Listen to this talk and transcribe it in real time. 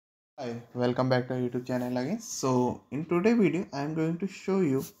Hi, welcome back to our YouTube channel again. So in today's video I am going to show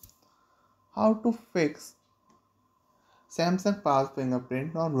you how to fix Samsung Pass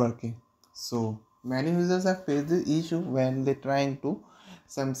fingerprint not working. So many users have faced this issue when they trying to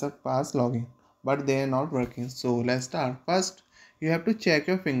Samsung Pass login, but they are not working. So let's start. First you have to check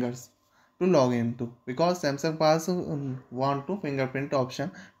your fingers to log into, because Samsung Pass want to fingerprint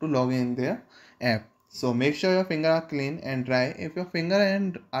option to log in their app. So make sure your fingers are clean and dry. If your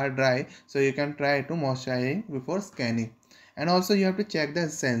finger are dry, so you can try to moisturizing before scanning. And also you have to check the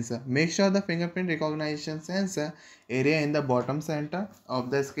sensor. Make sure the fingerprint recognition sensor area in the bottom center of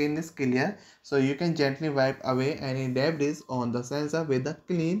the screen is clear, so you can gently wipe away any debris on the sensor with a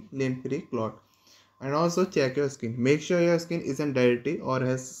clean lint-free cloth. And also check your skin. Make sure your skin isn't dirty or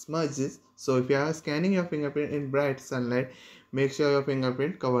has smudges. So if you are scanning your fingerprint in bright sunlight, make sure your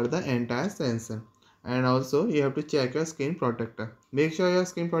fingerprint cover the entire sensor. And also you have to check your screen protector. Make sure your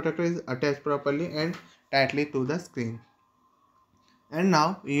screen protector is attached properly and tightly to the screen. And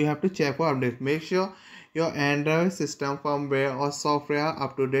now you have to check for update. Make sure your Android system firmware or software are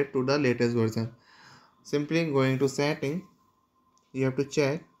up to date to the latest version. Simply going to setting, you have to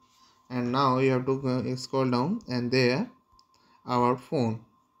check, and now you have to scroll down, and there our phone.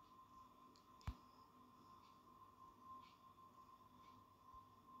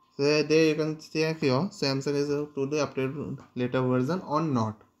 So there you can check your Samsung is to the update later version or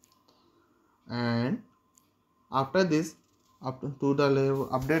not. And after this, up to the level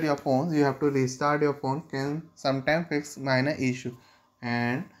update your phone, you have to restart your phone, can sometimes fix minor issue.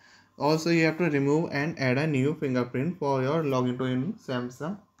 And also you have to remove and add a new fingerprint for your login to in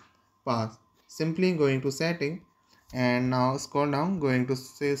Samsung Pass. Simply going to setting, and now scroll down, going to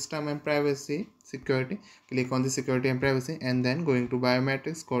system and privacy security, click on the security and privacy, and then going to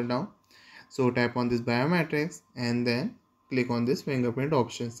biometrics, scroll down. So tap on this biometrics and then click on this fingerprint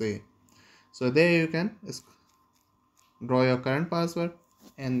option. So there you can draw your current password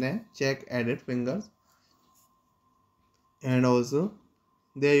and then check edit fingers. And also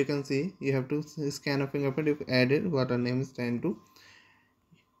there you can see you have to scan a fingerprint if added what our name is trying to.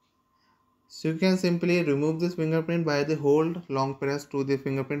 So you can simply remove this fingerprint by the hold long press to the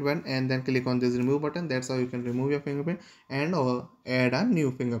fingerprint one and then click on this remove button. That's how you can remove your fingerprint and add a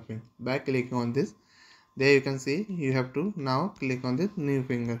new fingerprint by clicking on this. There you can see you have to now click on this new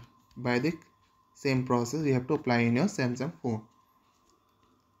finger. By the same process you have to apply in your Samsung phone.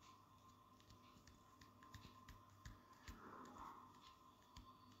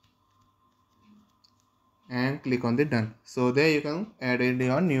 And click on the done. So there you can add in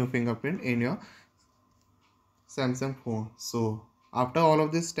your new fingerprint in your Samsung phone. So after all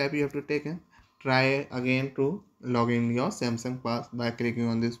of this step you have to take and try again to log in your Samsung Pass by clicking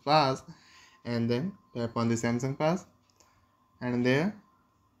on this pass and then tap on the Samsung Pass, and there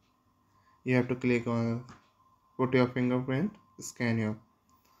you have to click on put your fingerprint, scan your.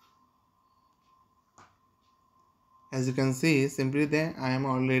 As you can see simply there I am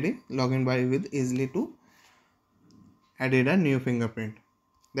already logged by with easily to added a new fingerprint.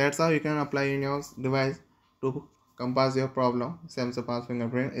 That's how you can apply in your device to compass your problem. Samsung Pass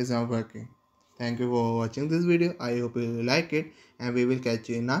fingerprint is not working. Thank you for watching this video. I hope you like it, and we will catch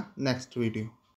you in our next video.